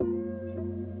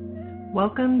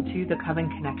Welcome to the Coven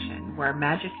Connection, where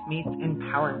magic meets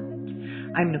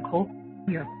empowerment. I'm Nicole,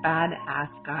 your badass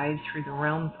guide through the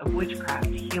realms of witchcraft,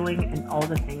 healing, and all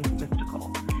the things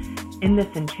mystical. In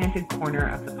this enchanted corner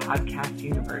of the podcast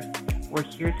universe, we're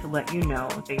here to let you know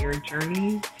that your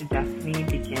journey to destiny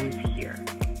begins here.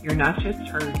 You're not just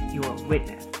heard, you are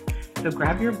witnessed. So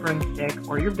grab your broomstick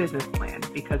or your business plan,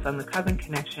 because on the Coven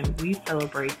Connection, we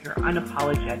celebrate your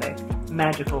unapologetic,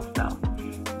 magical self.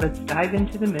 Let's dive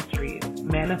into the mysteries,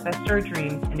 manifest our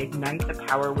dreams, and ignite the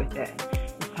power within.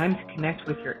 It's time to connect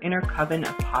with your inner coven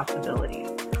of possibilities.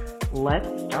 Let's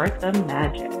start the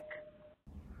magic.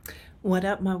 What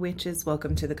up, my witches?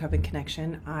 Welcome to the Coven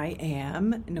Connection. I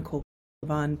am Nicole,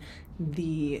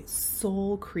 the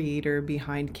sole creator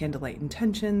behind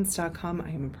candlelighintentions.com. I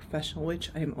am a professional witch.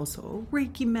 I am also a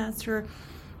Reiki master.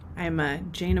 I'm a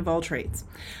Jane of all trades.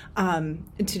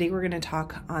 Today we're going to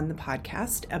talk on the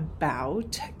podcast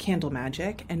about candle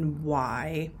magic and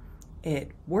why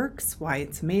it works, why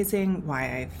it's amazing, why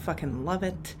I fucking love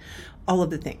it, all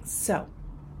of the things. So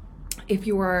if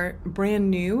you are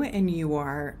brand new and you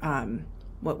are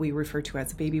what we refer to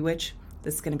as a baby witch,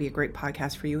 this is going to be a great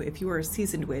podcast for you. If you are a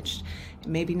seasoned witch,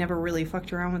 maybe never really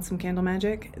fucked around with some candle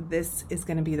magic, this is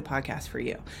going to be the podcast for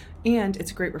you. And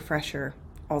it's a great refresher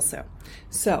also.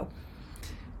 So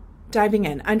diving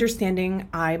in, understanding,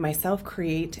 I myself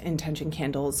create intention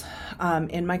candles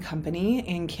in my company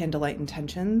in Candlelight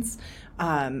Intentions.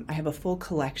 I have a full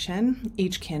collection.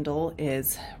 Each candle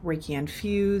is Reiki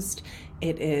infused.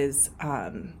 It is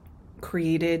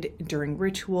created during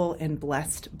ritual and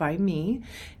blessed by me.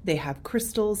 They have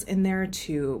crystals in there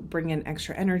to bring in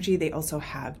extra energy. They also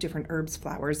have different herbs,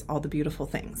 flowers, all the beautiful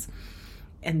things.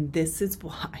 And this is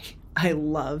why I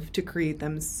love to create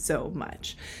them so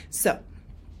much. So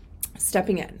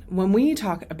stepping in, when we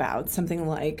talk about something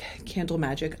like candle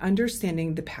magic,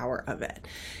 understanding the power of it.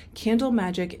 Candle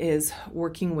magic is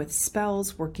working with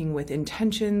spells, working with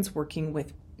intentions, working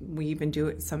with, we even do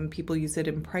it, some people use it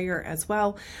in prayer as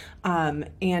well,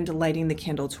 and lighting the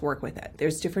candle to work with it.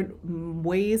 There's different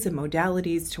ways and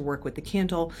modalities to work with the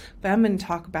candle, but I'm going to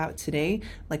talk about today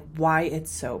like why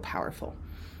it's so powerful.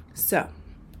 So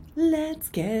let's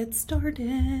get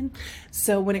started.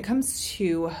 So when it comes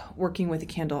to working with a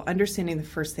candle, understanding the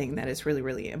first thing that is really,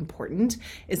 really important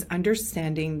is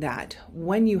understanding that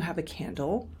when you have a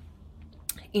candle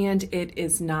and it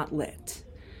is not lit,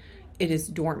 it is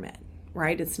dormant,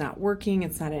 right? It's not working,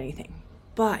 it's not anything.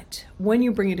 But when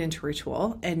you bring it into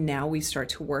ritual, and now we start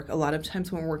to work, a lot of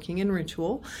times when we're working in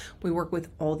ritual, we work with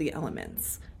all the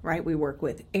elements, right? We work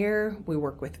with air, we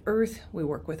work with earth, we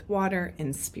work with water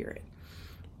and spirit.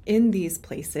 In these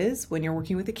places, when you're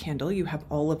working with a candle, you have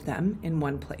all of them in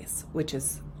one place, which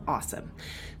is awesome.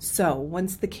 So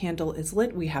once the candle is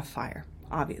lit, we have fire,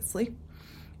 obviously.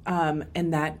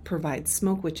 And that provides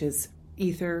smoke, which is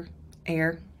ether,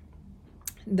 air.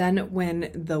 Then when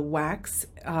the wax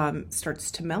starts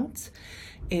to melt,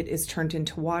 it is turned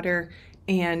into water.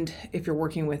 And if you're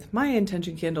working with my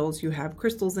intention candles, you have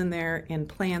crystals in there and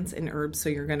plants and herbs. So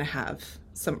you're going to have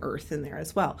some earth in there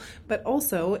as well. But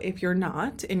also, if you're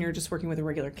not, and you're just working with a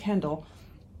regular candle,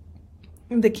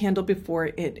 the candle before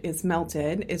it is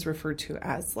melted is referred to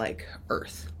as like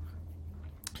earth.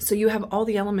 So you have all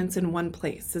the elements in one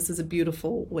place. This is a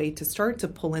beautiful way to start to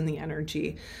pull in the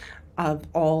energy of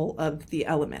all of the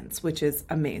elements, which is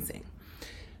amazing.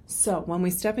 So when we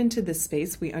step into this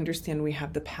space, we understand we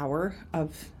have the power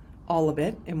of all of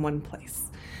it in one place.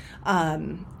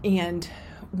 And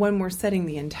when we're setting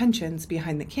the intentions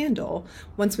behind the candle,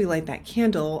 once we light that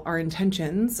candle, our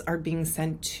intentions are being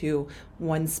sent to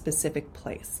one specific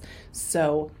place.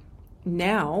 So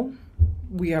now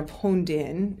we have honed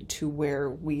in to where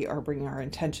we are bringing our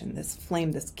intention. This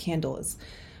flame, this candle is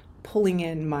pulling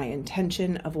in my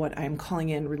intention of what I'm calling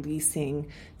in, releasing,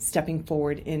 stepping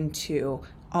forward into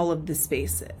all of the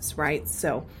spaces, right?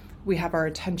 So we have our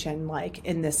attention like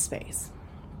in this space.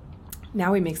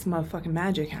 Now we make some motherfucking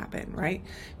magic happen, right?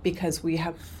 Because we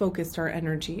have focused our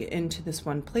energy into this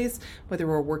one place, whether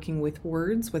we're working with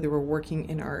words, whether we're working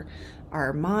in our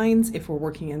minds, if we're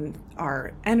working in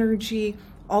our energy,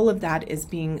 all of that is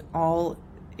being all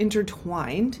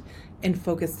intertwined and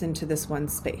focused into this one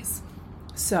space.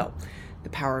 So the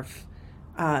power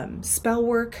of spell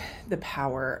work, the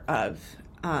power of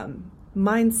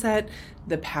mindset,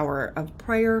 the power of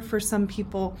prayer for some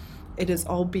people, it is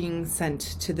all being sent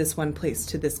to this one place,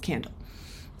 to this candle.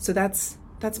 So that's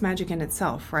magic in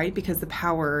itself, right? Because the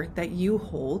power that you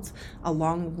hold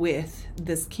along with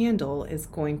this candle is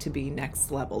going to be next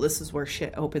level. This is where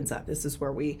shit opens up. This is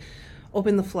where we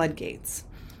open the floodgates.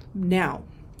 Now,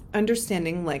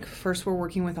 understanding, like, first we're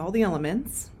working with all the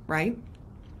elements, right?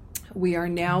 We are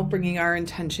now bringing our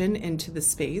intention into the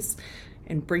space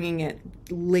and bringing it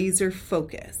laser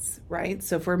focus, right?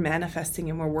 So if we're manifesting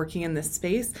and we're working in this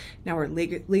space, now we're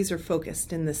laser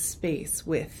focused in this space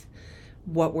with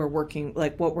what we're working,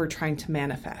 like what we're trying to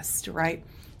manifest, right?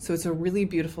 So it's a really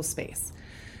beautiful space.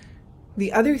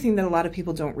 The other thing that a lot of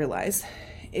people don't realize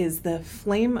is the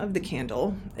flame of the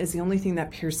candle is the only thing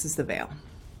that pierces the veil.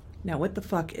 Now, what the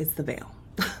fuck is the veil?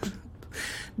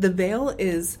 The veil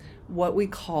is what we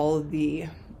call the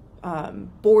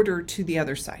border to the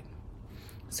other side.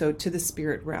 So to the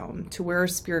spirit realm, to where our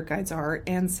spirit guides are,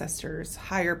 ancestors,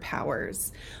 higher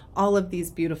powers, all of these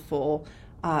beautiful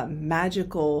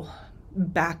magical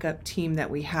backup team that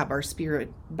we have, our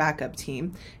spirit backup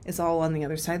team, is all on the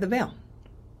other side of the veil.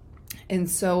 And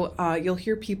so you'll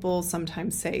hear people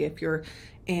sometimes say, if you're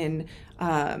in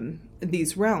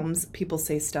these realms, people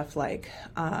say stuff like,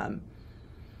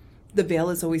 the veil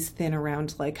is always thin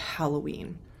around like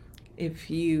Halloween. If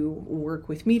you work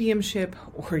with mediumship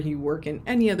or you work in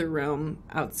any other realm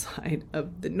outside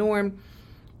of the norm,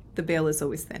 the veil is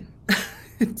always thin.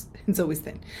 It's always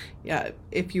thin. Yeah,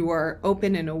 if you are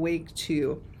open and awake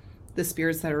to the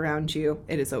spirits that are around you,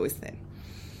 it is always thin.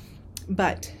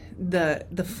 But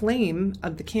the flame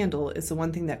of the candle is the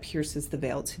one thing that pierces the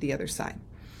veil to the other side.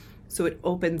 So it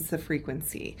opens the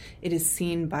frequency. It is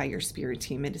seen by your spirit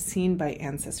team. It is seen by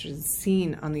ancestors. It's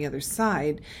seen on the other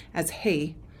side as,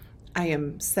 hey, I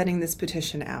am setting this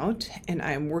petition out and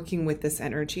I am working with this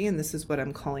energy and this is what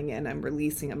I'm calling in. I'm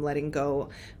releasing, I'm letting go,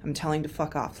 I'm telling to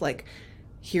fuck off. Like,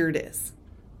 here it is.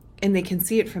 And they can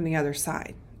see it from the other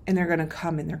side and they're going to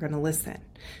come and they're going to listen.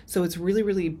 So it's really,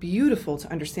 really beautiful to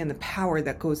understand the power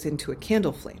that goes into a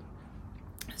candle flame.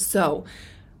 So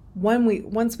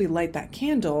once we light that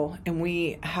candle and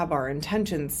we have our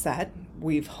intentions set,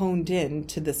 we've honed in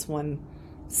to this one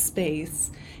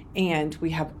space and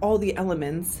we have all the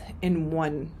elements in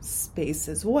one space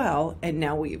as well. And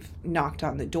now we've knocked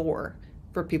on the door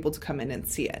for people to come in and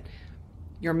see it.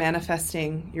 You're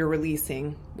manifesting, you're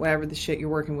releasing, whatever the shit you're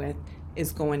working with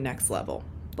is going next level.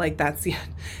 Like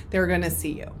they're going to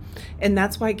see you. And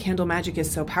that's why candle magic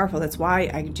is so powerful. That's why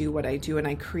I do what I do and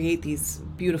I create these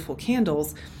beautiful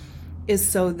candles, is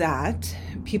so that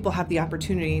people have the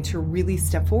opportunity to really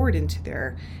step forward into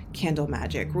their candle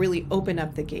magic, really open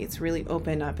up the gates, really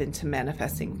open up into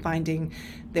manifesting, finding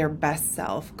their best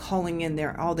self, calling in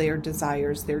all their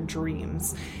desires, their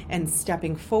dreams, and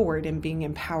stepping forward and being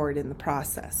empowered in the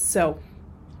process. So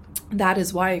that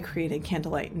is why I created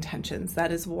Candlelight Intentions.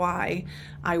 That is why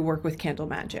I work with candle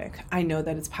magic. I know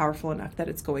that it's powerful enough that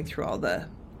it's going through all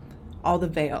the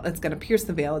veil. It's going to pierce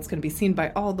the veil. It's going to be seen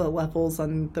by all the levels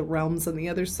on the realms on the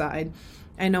other side.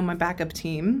 I know my backup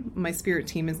team, my spirit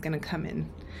team, is going to come in,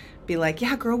 be like,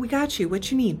 yeah, girl, we got you.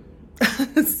 What you need?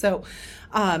 So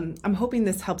I'm hoping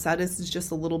this helps out. This is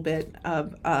just a little bit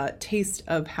of a taste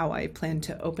of how I plan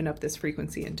to open up this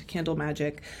frequency into candle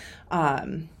magic,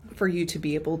 for you to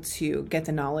be able to get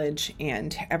the knowledge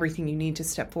and everything you need to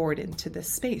step forward into this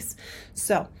space.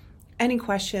 So any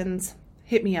questions,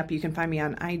 hit me up. You can find me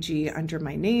on IG under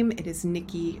my name. It is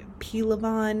Nikki P.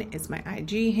 Levon is my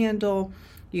IG handle.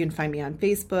 You can find me on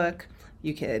Facebook.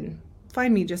 You can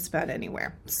find me just about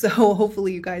anywhere. So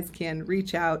hopefully you guys can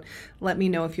reach out. Let me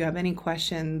know if you have any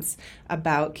questions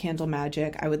about candle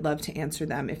magic. I would love to answer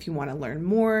them. If you want to learn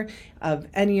more of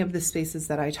any of the spaces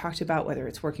that I talked about, whether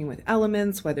it's working with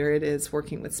elements, whether it is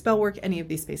working with spell work, any of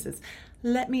these spaces,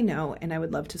 let me know and I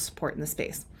would love to support in the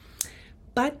space.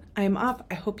 But I am off.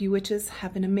 I hope you witches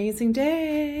have an amazing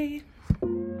day.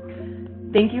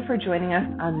 Thank you for joining us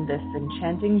on this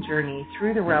enchanting journey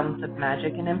through the realms of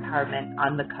magic and empowerment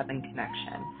on the Coven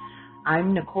Connection.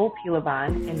 I'm Nicole P.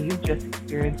 Levon, and you've just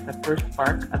experienced the first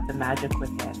spark of the magic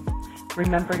within.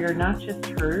 Remember, you're not just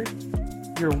heard,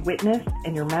 you're witnessed,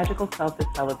 and your magical self is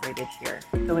celebrated here.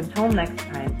 So until next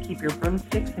time, keep your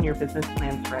broomsticks and your business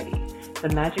plans ready. The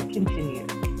magic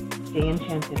continues. Stay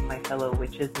enchanted, my fellow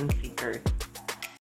witches and seekers.